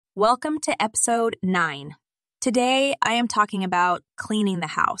Welcome to episode 9. Today, I am talking about cleaning the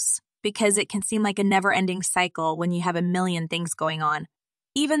house because it can seem like a never-ending cycle when you have a million things going on.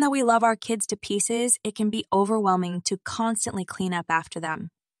 Even though we love our kids to pieces, it can be overwhelming to constantly clean up after them.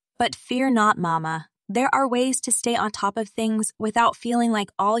 But fear not, Mama. There are ways to stay on top of things without feeling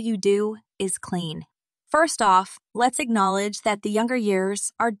like all you do is clean. First off, let's acknowledge that the younger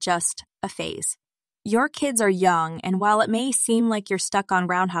years are just a phase. Your kids are young, and while it may seem like you're stuck on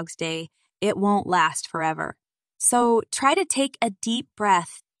Groundhog's Day, it won't last forever. So try to take a deep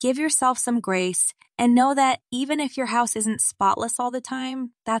breath, give yourself some grace, and know that even if your house isn't spotless all the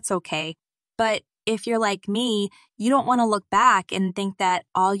time, that's okay. But if you're like me, you don't want to look back and think that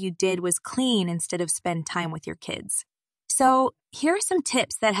all you did was clean instead of spend time with your kids. So here are some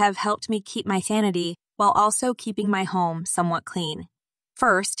tips that have helped me keep my sanity while also keeping my home somewhat clean.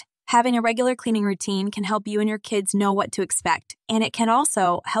 First, having a regular cleaning routine can help you and your kids know what to expect, and it can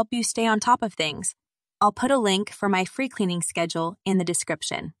also help you stay on top of things. I'll put a link for my free cleaning schedule in the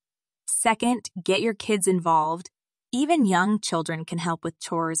description. Second, get your kids involved. Even young children can help with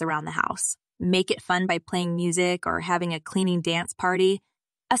chores around the house. Make it fun by playing music or having a cleaning dance party.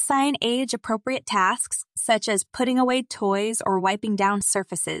 Assign age-appropriate tasks, such as putting away toys or wiping down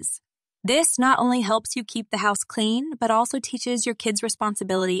surfaces. This not only helps you keep the house clean, but also teaches your kids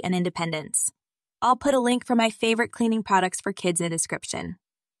responsibility and independence. I'll put a link for my favorite cleaning products for kids in the description.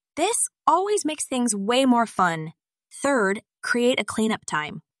 This always makes things way more fun. Third, create a cleanup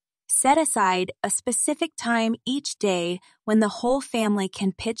time. Set aside a specific time each day when the whole family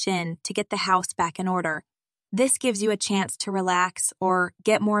can pitch in to get the house back in order. This gives you a chance to relax or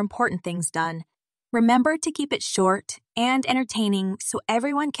get more important things done. Remember to keep it short and entertaining so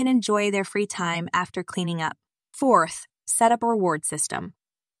everyone can enjoy their free time after cleaning up. Fourth, set up a reward system.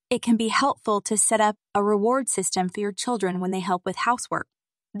 It can be helpful to set up a reward system for your children when they help with housework.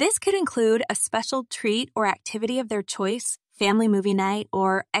 This could include a special treat or activity of their choice, family movie night,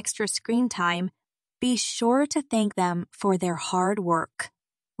 or extra screen time. Be sure to thank them for their hard work.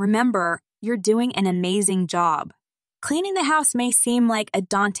 Remember, you're doing an amazing job. Cleaning the house may seem like a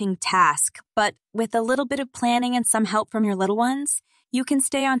daunting task, but with a little bit of planning and some help from your little ones, you can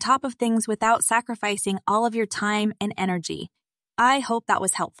stay on top of things without sacrificing all of your time and energy. I hope that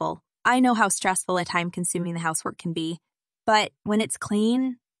was helpful. I know how stressful and time-consuming the housework can be, but when it's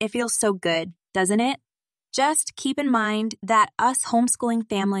clean, it feels so good, doesn't it? Just keep in mind that us homeschooling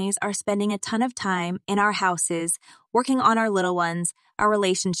families are spending a ton of time in our houses, working on our little ones, our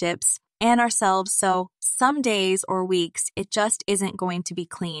relationships, and ourselves, so some days or weeks, it just isn't going to be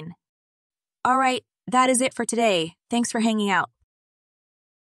clean. All right, that is it for today. Thanks for hanging out.